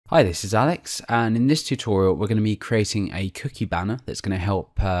Hi, this is Alex, and in this tutorial we're going to be creating a cookie banner that's going to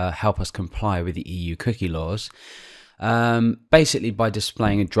help us comply with the EU cookie laws. Basically, by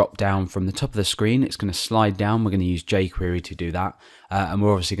displaying a drop down from the top of the screen, it's going to slide down. We're going to use jQuery to do that, and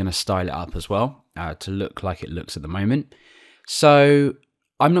we're obviously going to style it up as well to look like it looks at the moment. So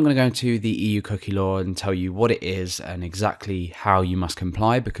I'm not going to go into the EU cookie law and tell you what it is and exactly how you must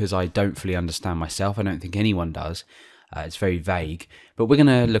comply, because I don't fully understand myself. I don't think anyone does. It's very vague, but we're going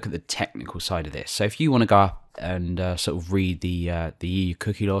to look at the technical side of this. So if you want to go up and sort of read the EU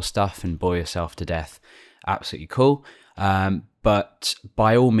cookie law stuff and bore yourself to death, absolutely cool. But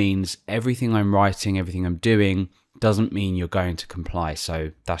by all means, everything I'm writing, everything I'm doing doesn't mean you're going to comply.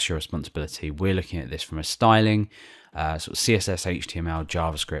 So that's your responsibility. We're looking at this from a styling, sort of CSS, HTML,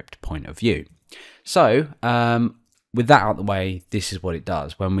 JavaScript point of view. So with that out of the way, this is what it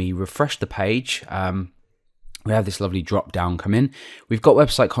does. When we refresh the page, we have this lovely drop down come in. We've got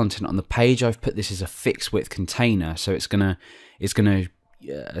website content on the page. I've put this as a fixed width container, so it's gonna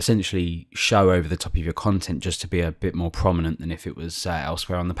essentially show over the top of your content just to be a bit more prominent than if it was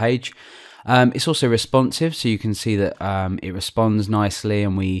elsewhere on the page. It's also responsive, so you can see that it responds nicely,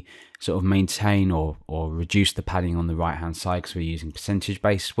 and we sort of maintain or reduce the padding on the right hand side because we're using percentage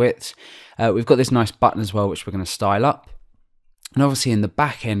based widths. We've got this nice button as well, which we're going to style up. And obviously in the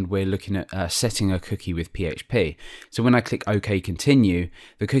back end, we're looking at setting a cookie with PHP. So when I click OK Continue,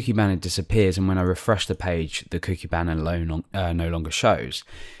 the cookie banner disappears, and when I refresh the page, the cookie banner no longer shows.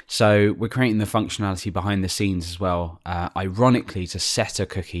 So we're creating the functionality behind the scenes as well, ironically, to set a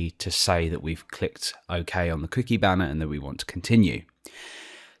cookie to say that we've clicked OK on the cookie banner and that we want to continue.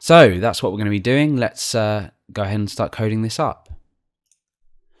 So that's what we're going to be doing. Let's go ahead and start coding this up.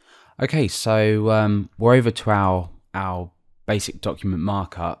 Okay, so we're over to our basic document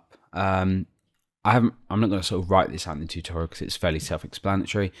markup. I'm not going to sort of write this out in the tutorial because it's fairly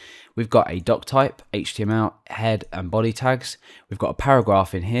self-explanatory. We've got a doc type, HTML, head and body tags. We've got a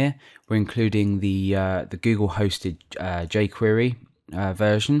paragraph in here. We're including the Google hosted jQuery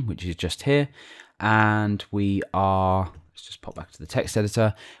version, which is just here, and we are, let's just pop back to the text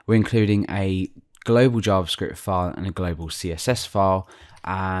editor. We're including a global JavaScript file and a global CSS file,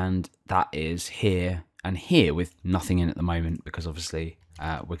 and that is here and here with nothing in at the moment, because obviously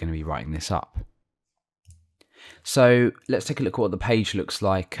we're going to be writing this up. So let's take a look at what the page looks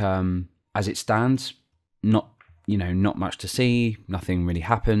like as it stands. Not much to see, nothing really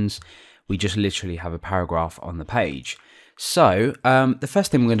happens. We just literally have a paragraph on the page. So the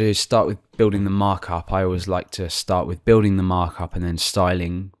first thing we're going to do is start with building the markup. I always like to start with building the markup and then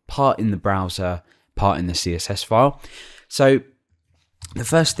styling, part in the browser, part in the CSS file. So the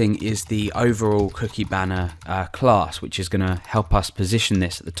first thing is the overall cookie banner class, which is going to help us position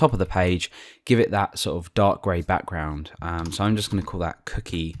this at the top of the page, give it that sort of dark grey background. So I'm just going to call that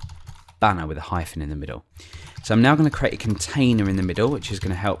cookie banner with a hyphen in the middle. So I'm now going to create a container in the middle, which is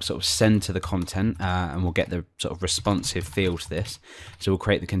going to help sort of center the content, and we'll get the sort of responsive feel to this. So we'll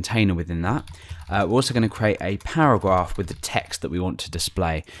create the container within that. We're also going to create a paragraph with the text that we want to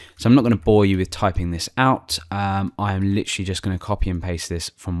display. So I'm not going to bore you with typing this out. I am literally just going to copy and paste this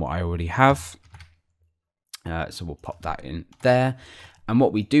from what I already have. So we'll pop that in there. And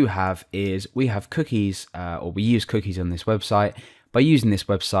what we do have is we have cookies, or we use cookies on this website. By using this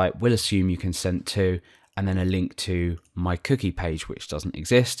website, we'll assume you consent to, and then a link to my cookie page, which doesn't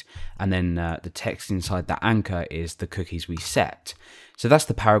exist. And then the text inside that anchor is the cookies we set. So that's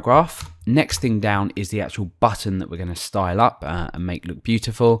the paragraph. Next thing down is the actual button that we're going to style up and make look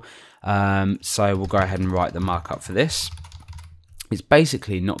beautiful. So we'll go ahead and write the markup for this. It's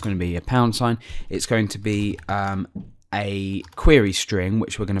basically not going to be a pound sign. It's going to be a query string,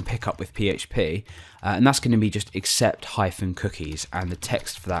 which we're going to pick up with PHP. And that's going to be just accept hyphen cookies. And the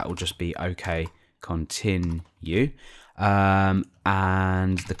text for that will just be OK, continue.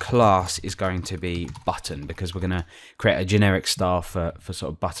 And the class is going to be button, because we're going to create a generic style for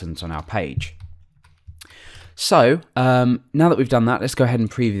sort of buttons on our page. So now that we've done that, let's go ahead and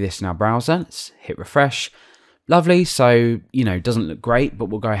preview this in our browser. Let's hit refresh. Lovely. So, doesn't look great, but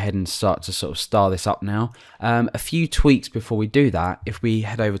we'll go ahead and start to sort of style this up now. A few tweaks before we do that. If we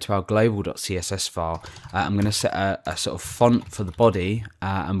head over to our global.css file, I'm going to set a sort of font for the body,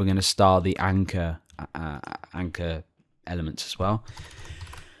 and we're going to style the anchor elements as well.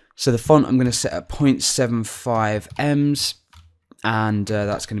 So the font I'm going to set at 0.75 ems, and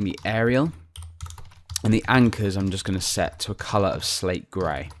that's going to be Arial. And the anchors I'm just going to set to a color of slate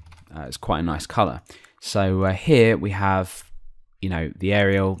grey. It's quite a nice color. So here we have, the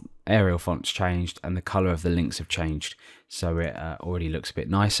Arial font's changed, and the color of the links have changed. So it already looks a bit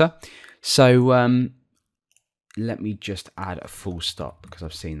nicer. So let me just add a full stop because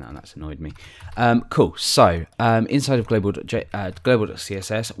I've seen that and that's annoyed me. Cool. So inside of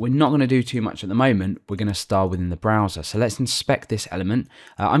global.css, we're not going to do too much at the moment. We're going to start within the browser. So let's inspect this element.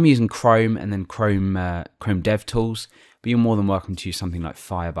 I'm using Chrome and then Chrome DevTools, but you're more than welcome to use something like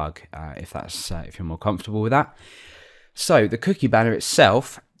Firebug if you're more comfortable with that. So the cookie banner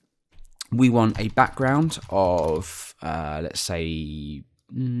itself, we want a background of let's say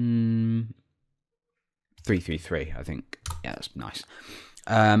 333, I think. Yeah, that's nice.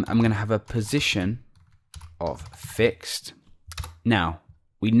 I'm going to have a position of fixed. Now,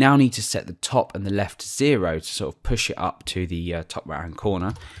 we now need to set the top and the left 0 to sort of push it up to the top left-hand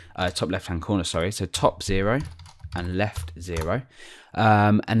corner, sorry. So top 0 and left 0.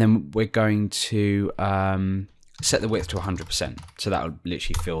 And then we're going to set the width to 100%. So that will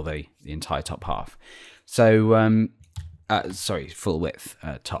literally fill the entire top half. So sorry, full width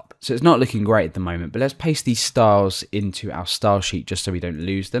top. So it's not looking great at the moment, but let's paste these styles into our style sheet just so we don't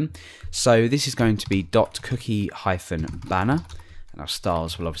lose them. So this is going to be .cookie-banner, and our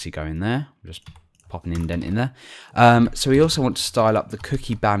styles will obviously go in there. We'll just pop an indent in there. So we also want to style up the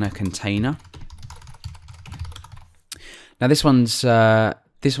cookie banner container. Now this one's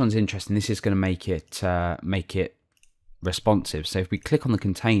interesting. This is going to make it responsive. So if we click on the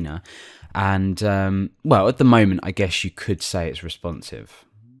container, and well, at the moment I guess you could say it's responsive,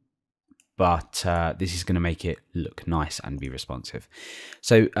 but this is going to make it look nice and be responsive.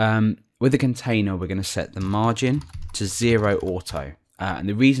 So with the container, we're going to set the margin to 0 auto, and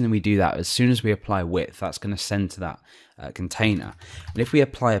the reason we do that, as soon as we apply width, that's going to send to that container. And if we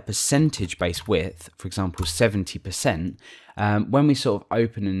apply a percentage based width, for example 70%, when we sort of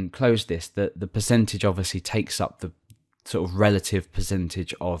open and close this, the percentage obviously takes up the sort of relative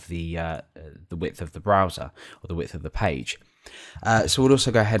percentage of the width of the browser or the width of the page. So we'll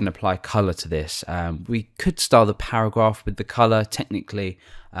also go ahead and apply color to this. We could style the paragraph with the color technically,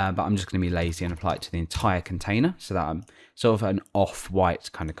 but I'm just going to be lazy and apply it to the entire container, so that I'm sort of an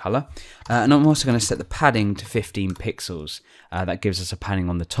off-white kind of color. And I'm also going to set the padding to 15 pixels. That gives us a padding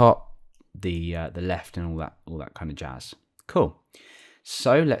on the top, the left, and all that kind of jazz. Cool.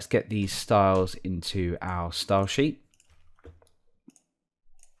 So let's get these styles into our style sheet.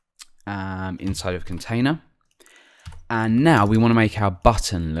 Inside of container, and now we want to make our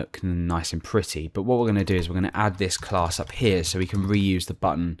button look nice and pretty, but what we're going to do is we're going to add this class up here so we can reuse the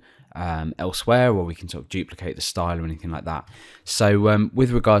button elsewhere, or we can sort of duplicate the style or anything like that. So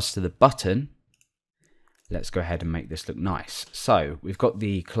with regards to the button, let's go ahead and make this look nice. So we've got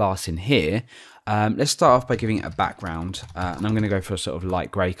the class in here. Let's start off by giving it a background, and I'm going to go for a sort of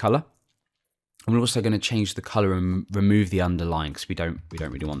light grey color. And we're also going to change the color and remove the underline because we don't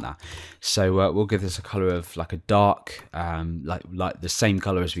really want that. So we'll give this a color of like a dark, like the same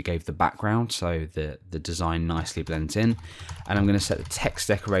color as we gave the background, so the design nicely blends in. And I'm going to set the text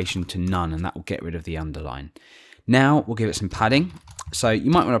decoration to none, and that will get rid of the underline. Now we'll give it some padding. So you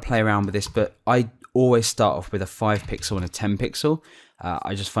might want to play around with this, but I always start off with a 5 pixel and a 10 pixel.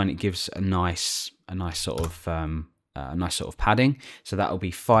 I just find it gives a nice sort of padding. So that will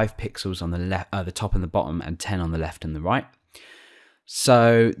be 5 pixels on the left, the top and the bottom, and 10 on the left and the right.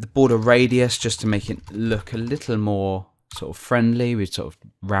 So the border radius, just to make it look a little more sort of friendly, we've sort of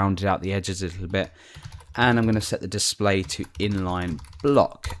rounded out the edges a little bit. And I'm going to set the display to inline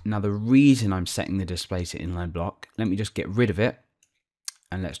block. Now the reason I'm setting the display to inline block, let me just get rid of it,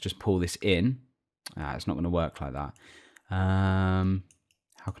 and let's just pull this in. It's not going to work like that.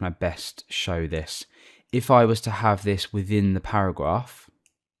 How can I best show this? If I was to have this within the paragraph,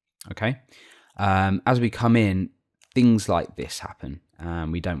 okay, as we come in, things like this happen.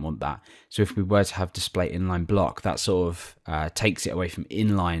 We don't want that. So if we were to have display inline block, that sort of takes it away from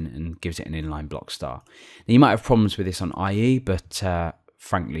inline and gives it an inline block star. Now you might have problems with this on IE, but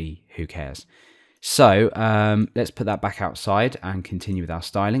frankly, who cares? So let's put that back outside and continue with our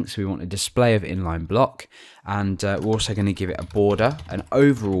styling. So we want a display of inline block, and we're also going to give it a border, an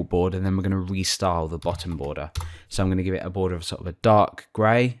overall border, and then we're going to restyle the bottom border. So I'm going to give it a border of sort of a dark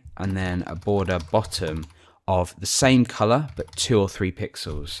grey, and then a border bottom of the same color but 2 or 3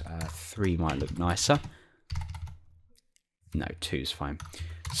 pixels. 3 might look nicer. No, 2 is fine.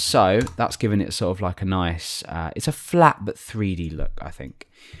 So that's given it sort of like a nice, it's a flat but 3D look, I think.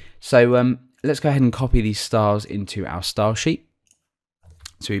 So let's go ahead and copy these styles into our style sheet.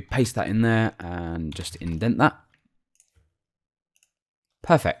 So we paste that in there and just indent that.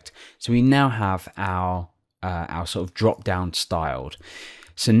 Perfect. So we now have our sort of drop down styled.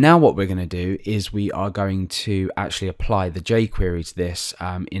 So now what we're going to do is we are going to actually apply the jQuery to this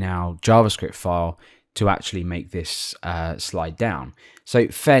in our JavaScript file to actually make this slide down. So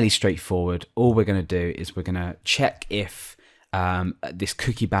fairly straightforward. All we're going to do is we're going to check if this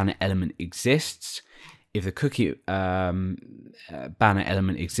cookie banner element exists. If the cookie banner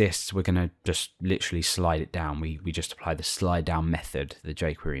element exists, we're going to just literally slide it down. We just apply the slide down method, the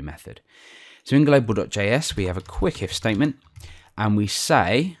jQuery method. So in global.js, we have a quick if statement, and we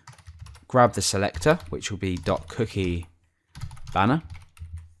say, grab the selector, which will be .cookie banner.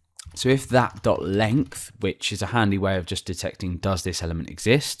 So if that .length, which is a handy way of just detecting does this element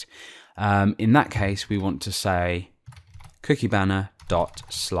exist, in that case, we want to say cookie banner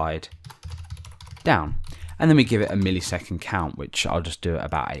 .slide down, and then we give it a millisecond count, which I'll just do at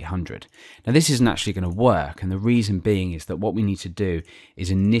about 800. Now this isn't actually going to work, and the reason being is that what we need to do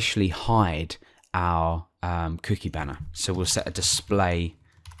is initially hide our cookie banner. So we'll set a display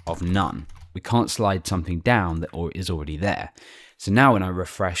of none. We can't slide something down that is already there. So now when I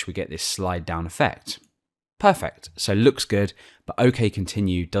refresh, we get this slide down effect. Perfect. So looks good, but OK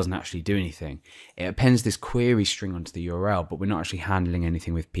continue doesn't actually do anything. It appends this query string onto the URL, but we're not actually handling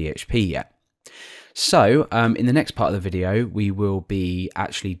anything with PHP yet. So in the next part of the video, we will be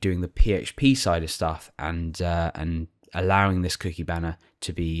actually doing the PHP side of stuff and allowing this cookie banner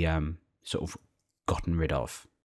to be sort of gotten rid of.